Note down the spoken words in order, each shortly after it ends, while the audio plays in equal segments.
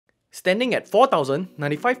Standing at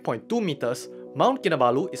 4,095.2 meters, Mount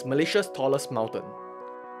Kinabalu is Malaysia's tallest mountain.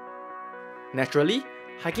 Naturally,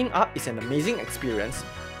 hiking up is an amazing experience,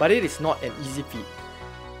 but it is not an easy feat.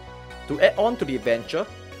 To add on to the adventure,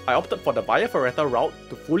 I opted for the Via Ferrata route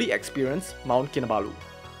to fully experience Mount Kinabalu.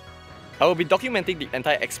 I will be documenting the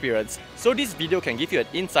entire experience, so this video can give you an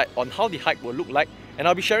insight on how the hike will look like, and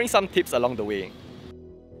I'll be sharing some tips along the way.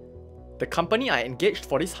 The company I engaged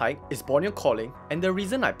for this hike is Borneo Calling, and the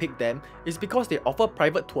reason I picked them is because they offer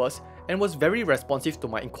private tours and was very responsive to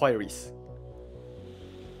my inquiries.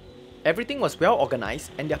 Everything was well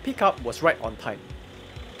organized and their pickup was right on time.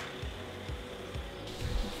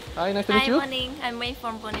 Hi, nice to meet you. Hi, morning. I'm May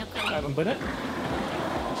from Borneo Calling. I'm Bernard.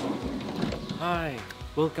 Hi,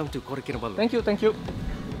 welcome to Kinabalu. Thank you.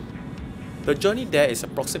 The journey there is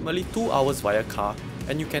approximately 2 hours via car,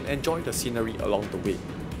 and you can enjoy the scenery along the way.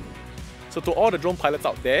 So to all the drone pilots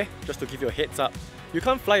out there, just to give you a heads up, you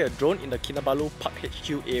can't fly a drone in the Kinabalu Park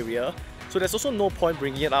HQ area, so there's also no point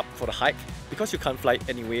bringing it up for the hike because you can't fly it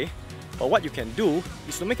anyway. But what you can do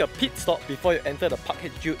is to make a pit stop before you enter the Park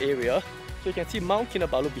HQ area. So you can see Mount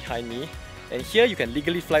Kinabalu behind me, and here you can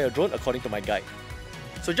legally fly a drone according to my guide.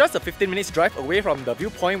 So just a 15 minutes drive away from the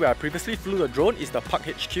viewpoint where I previously flew the drone is the Park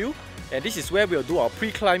HQ, and this is where we'll do our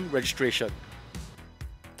pre-climb registration.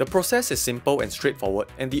 The process is simple and straightforward,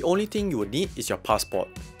 and the only thing you will need is your passport.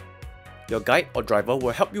 Your guide or driver will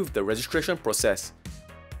help you with the registration process.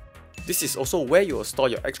 This is also where you will store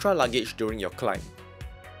your extra luggage during your climb.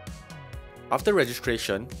 After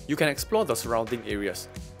registration, you can explore the surrounding areas.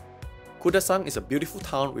 Kudasang is a beautiful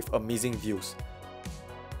town with amazing views.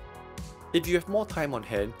 If you have more time on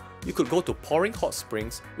hand, you could go to Pouring Hot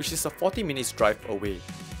Springs, which is a 40 minutes drive away.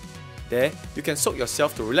 There, you can soak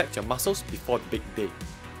yourself to relax your muscles before the big day.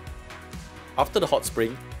 After the hot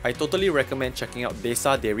spring, I totally recommend checking out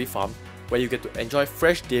Desa Dairy Farm, where you get to enjoy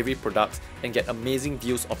fresh dairy products and get amazing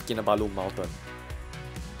views of Kinabalu mountain.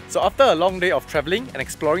 So after a long day of travelling and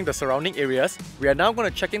exploring the surrounding areas, we are now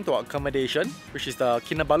going to check into our accommodation, which is the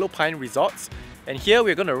Kinabalu Pine Resorts, and here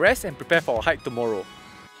we're going to rest and prepare for our hike tomorrow.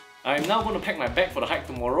 I am now going to pack my bag for the hike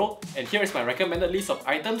tomorrow, and here is my recommended list of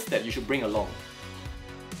items that you should bring along.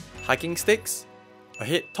 Hiking sticks, a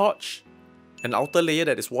head torch, an outer layer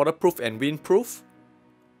that is waterproof and windproof,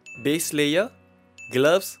 base layer,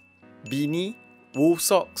 gloves, beanie, wool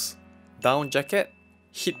socks, down jacket,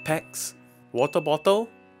 heat packs, water bottle,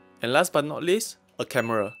 and last but not least, a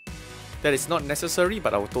camera. That is not necessary,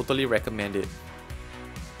 but I would totally recommend it.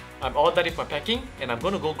 I'm all done with my packing, and I'm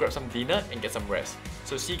going to go grab some dinner and get some rest.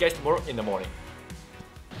 So see you guys tomorrow in the morning.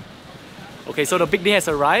 Okay, so the big day has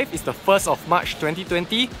arrived. It's the 1st of March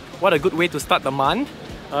 2020. What a good way to start the month.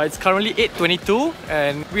 It's currently 8:22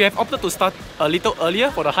 and we have opted to start a little earlier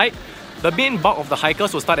for the hike. The main bulk of the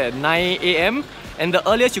hikers will start at 9 AM and the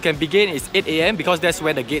earliest you can begin is 8 AM because that's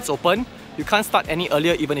when the gates open. You can't start any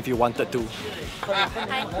earlier even if you wanted to.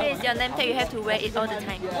 Hi, please, your name tag, you have to wear it all the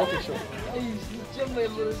time. Okay, sure.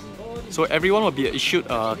 So everyone will be issued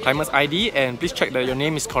a climber's ID and please check that your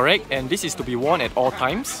name is correct and this is to be worn at all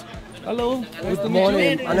times. Hello. Good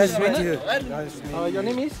morning. Nice to meet you. Your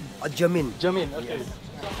name is? Jamin. Jamin, okay.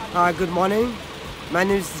 Good morning. My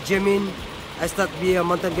name is Jamin. I started being a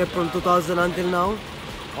mountain guide from 2000 until now.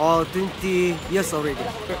 20 years already.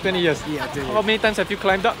 20 years? Yeah, 20 years. How many times have you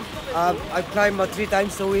climbed up? I climb 3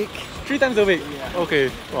 times a week. 3 times a week? Yeah.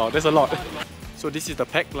 Okay. Wow, that's a lot. So this is the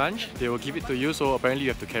packed lunch. They will give it to you, so apparently you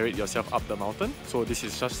have to carry it yourself up the mountain. So this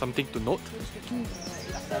is just something to note.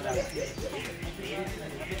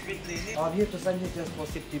 I'm here to sign you just for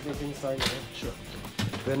safety building sign. Sure.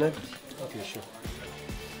 Bernard? Okay, sure.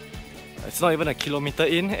 It's not even a kilometer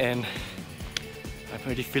in and I'm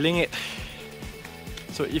already feeling it.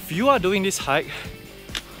 So if you are doing this hike,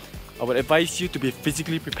 I would advise you to be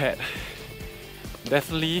physically prepared.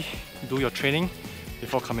 Definitely do your training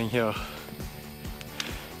before coming here.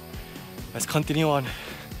 Let's continue on.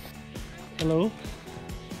 Hello?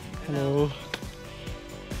 Hello?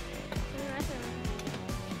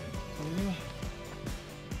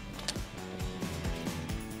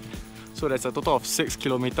 So that's a total of 6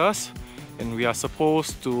 kilometers and we are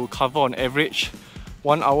supposed to cover on average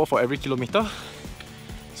 1 hour for every kilometer.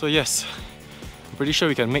 So yes, I'm pretty sure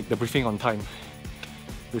we can make the briefing on time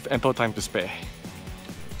with ample time to spare.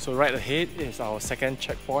 So right ahead is our second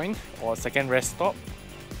checkpoint or second rest stop,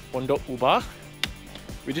 Pondok Ubah.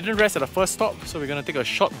 We didn't rest at the first stop, so we're going to take a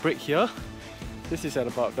short break here. This is at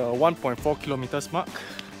about the 1.4 kilometers mark.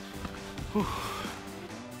 Whew.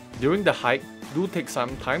 During the hike, do take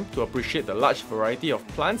some time to appreciate the large variety of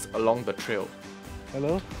plants along the trail.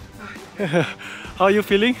 Hello? How are you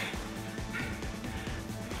feeling?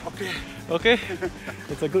 Okay. Okay?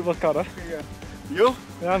 It's a good workout, huh? Yeah. You?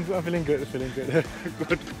 Yeah, I'm feeling good,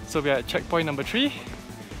 good. So we are at checkpoint number 3,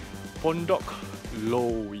 Pondok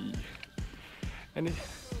Lowi. And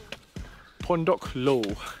Pondok Low.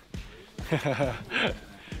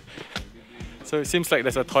 So it seems like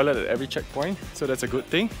there's a toilet at every checkpoint, so that's a good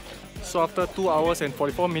thing. So after 2 hours and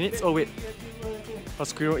 44 minutes, oh wait, a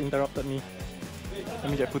squirrel interrupted me. Let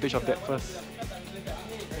me get footage of that first.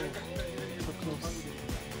 So close.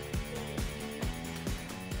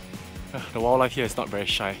 The wildlife here is not very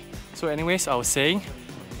shy. So anyways, I was saying,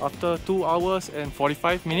 after 2 hours and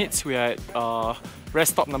 45 minutes, we are at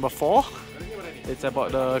rest stop number 4. It's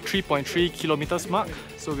about the 3.3 kilometers mark,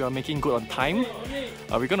 so we are making good on time.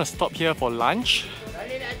 We're gonna stop here for lunch.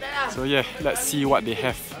 So yeah, let's see what they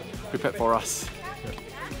have prepared for us.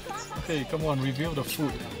 Okay, come on, reveal the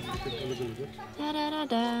food. Da, da, da,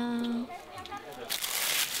 da.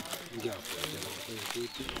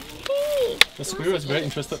 The squirrel is very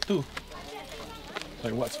interested too.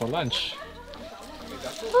 Like, what's for lunch?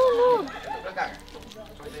 Oh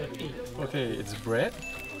Okay, it's bread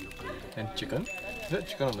and chicken. Is that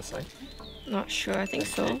chicken on the side? no. Not sure, I think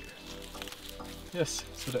so. Yes,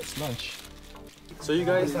 so that's lunch. So you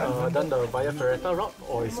guys done the Via Ferrata route,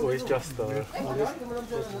 or is always just the...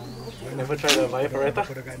 Never tried the Via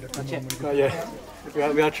Ferrata? Not yet.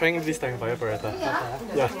 We are trying this time Via Ferrata.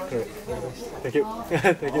 Yeah, correct. Thank you.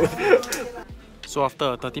 Thank you. So after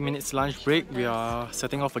a 30 minutes lunch break, we are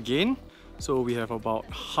setting off again. So we have about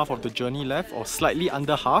half of the journey left, or slightly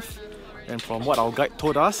under half. And from what our guide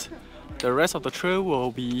told us, the rest of the trail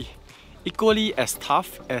will be equally as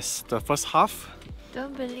tough as the first half.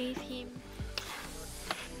 Don't believe him.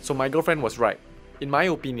 So my girlfriend was right. In my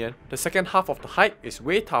opinion, the second half of the hike is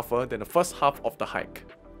way tougher than the first half of the hike.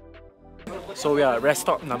 So we are at rest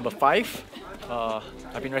stop number 5.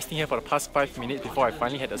 I've been resting here for the past 5 minutes before I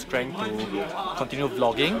finally had the strength to continue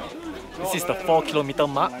vlogging. This is the 4 kilometer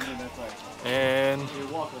mark, and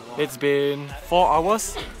it's been 4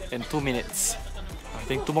 hours and 2 minutes. I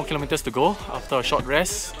think 2 more kilometers to go. After a short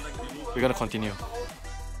rest, we're gonna continue.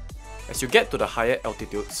 As you get to the higher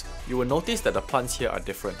altitudes, you will notice that the plants here are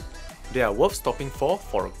different. They are worth stopping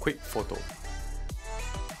for a quick photo.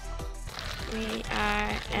 We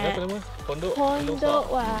are at Pondok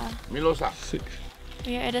Milosa.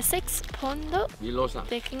 We are at the 6th Pondok, Milosa.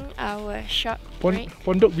 taking our short break.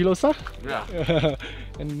 Pondok Bilosa? Yeah.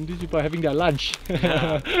 And these people are having their lunch.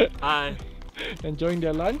 Yeah. Hi. Enjoying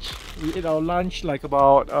their lunch. We ate our lunch like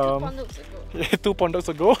about 2 pondoks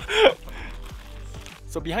ago.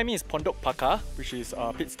 So behind me is Pondok Paka, which is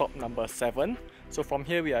pit stop number 7. So from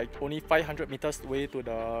here we are only 500 meters away to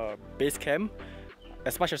the base camp.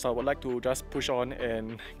 As much as I would like to just push on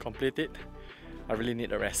and complete it, I really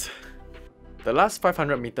need a rest. The last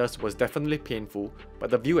 500 meters was definitely painful, but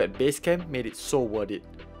the view at base camp made it so worth it.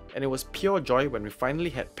 And it was pure joy when we finally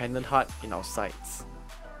had Pendant Hut in our sights.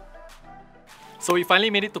 So we finally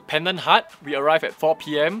made it to Pendant Hut. We arrived at 4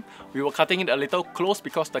 PM. We were cutting it a little close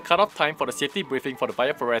because the cutoff time for the safety briefing for the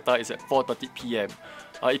Via Ferrata is at 4:30 PM.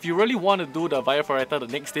 If you really want to do the Via Ferrata the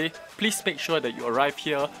next day, please make sure that you arrive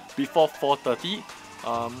here before 4:30.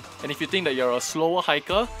 And if you think that you're a slower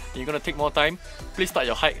hiker and you're going to take more time, please start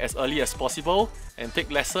your hike as early as possible and take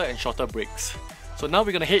lesser and shorter breaks. So now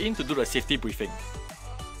we're going to head in to do the safety briefing.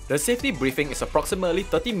 The safety briefing is approximately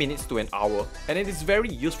 30 minutes to an hour, and it is very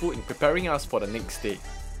useful in preparing us for the next day.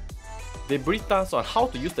 They briefed us on how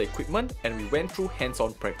to use the equipment, and we went through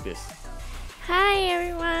hands-on practice. Hi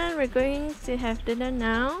everyone, we're going to have dinner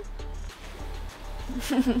now.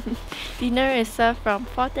 Dinner is served from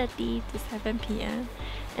 4:30 to 7 PM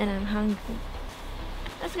and I'm hungry.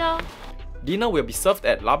 Let's go! Dinner will be served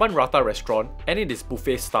at Laban Rata restaurant, and it is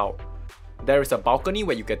buffet style. There is a balcony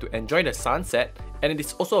where you get to enjoy the sunset, and it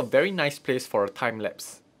is also a very nice place for a time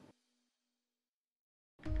lapse.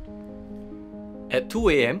 At 2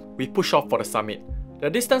 AM, we push off for the summit. The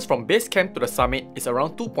distance from base camp to the summit is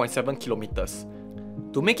around 2.7 kilometers.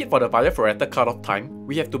 To make it for the Via Ferrata cutoff time,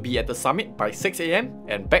 we have to be at the summit by 6 AM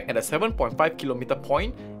and back at the 7.5 kilometer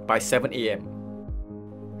point by 7 AM.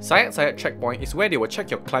 Sayat checkpoint is where they will check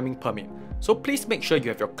your climbing permit, so please make sure you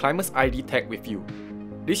have your climber's ID tag with you.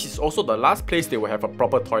 This is also the last place they will have a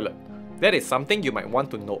proper toilet. That is something you might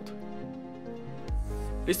want to note.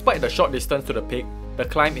 Despite the short distance to the peak, the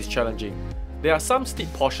climb is challenging. There are some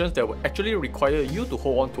steep portions that will actually require you to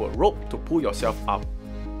hold on to a rope to pull yourself up.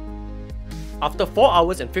 After 4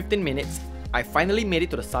 hours and 15 minutes, I finally made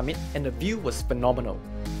it to the summit and the view was phenomenal.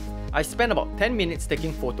 I spent about 10 minutes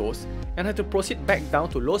taking photos and had to proceed back down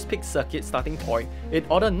to Lowe's Peak Circuit starting point in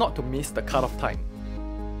order not to miss the cutoff time.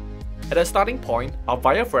 At the starting point, our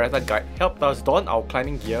Via Ferrata guide helped us don our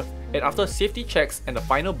climbing gear and after safety checks and the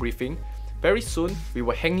final briefing, very soon we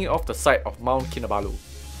were hanging off the side of Mount Kinabalu.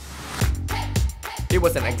 It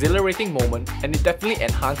was an exhilarating moment and it definitely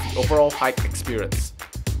enhanced the overall hike experience.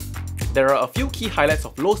 There are a few key highlights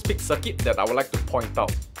of Low Peak Circuit that I would like to point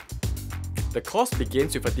out. The course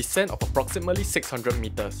begins with a descent of approximately 600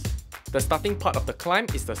 meters. The starting part of the climb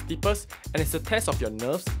is the steepest and it's a test of your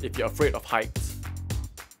nerves if you're afraid of heights.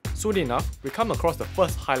 Soon enough, we come across the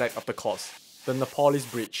first highlight of the course, the Nepalese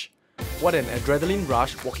Bridge. What an adrenaline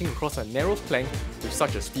rush walking across a narrow plank with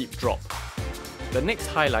such a steep drop. The next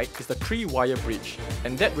highlight is the 3-wire bridge,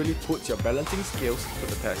 and that really puts your balancing skills to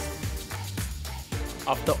the test.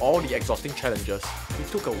 After all the exhausting challenges, we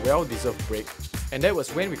took a well-deserved break, and that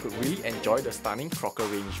was when we could really enjoy the stunning Crocker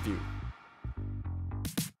Range view.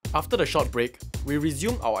 After the short break, we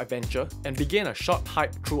resumed our adventure and began a short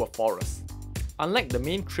hike through a forest. Unlike the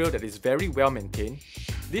main trail that is very well maintained,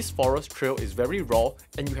 this forest trail is very raw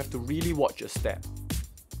and you have to really watch your step.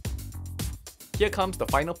 Here comes the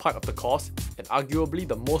final part of the course and arguably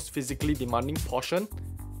the most physically demanding portion,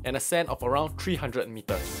 an ascent of around 300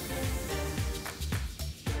 meters.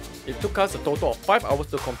 It took us a total of 5 hours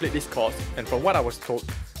to complete this course, and from what I was told,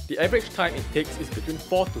 the average time it takes is between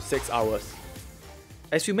 4 to 6 hours.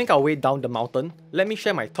 As we make our way down the mountain, let me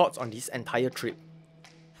share my thoughts on this entire trip.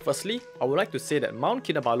 Firstly, I would like to say that Mount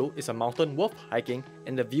Kinabalu is a mountain worth hiking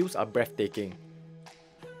and the views are breathtaking.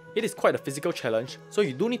 It is quite a physical challenge, so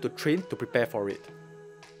you do need to train to prepare for it.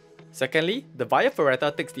 Secondly, the Via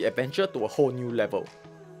Ferrata takes the adventure to a whole new level.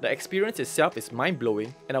 The experience itself is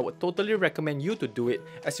mind-blowing and I would totally recommend you to do it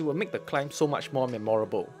as it will make the climb so much more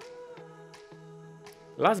memorable.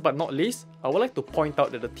 Last but not least, I would like to point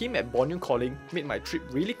out that the team at Borneo Calling made my trip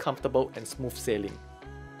really comfortable and smooth sailing.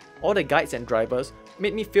 All the guides and drivers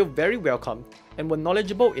made me feel very welcomed and were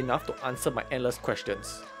knowledgeable enough to answer my endless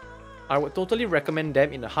questions. I would totally recommend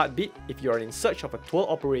them in a heartbeat if you are in search of a tour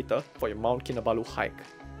operator for your Mount Kinabalu hike.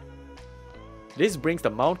 This brings the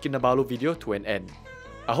Mount Kinabalu video to an end.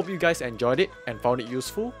 I hope you guys enjoyed it and found it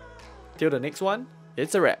useful. Till the next one,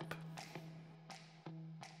 it's a wrap.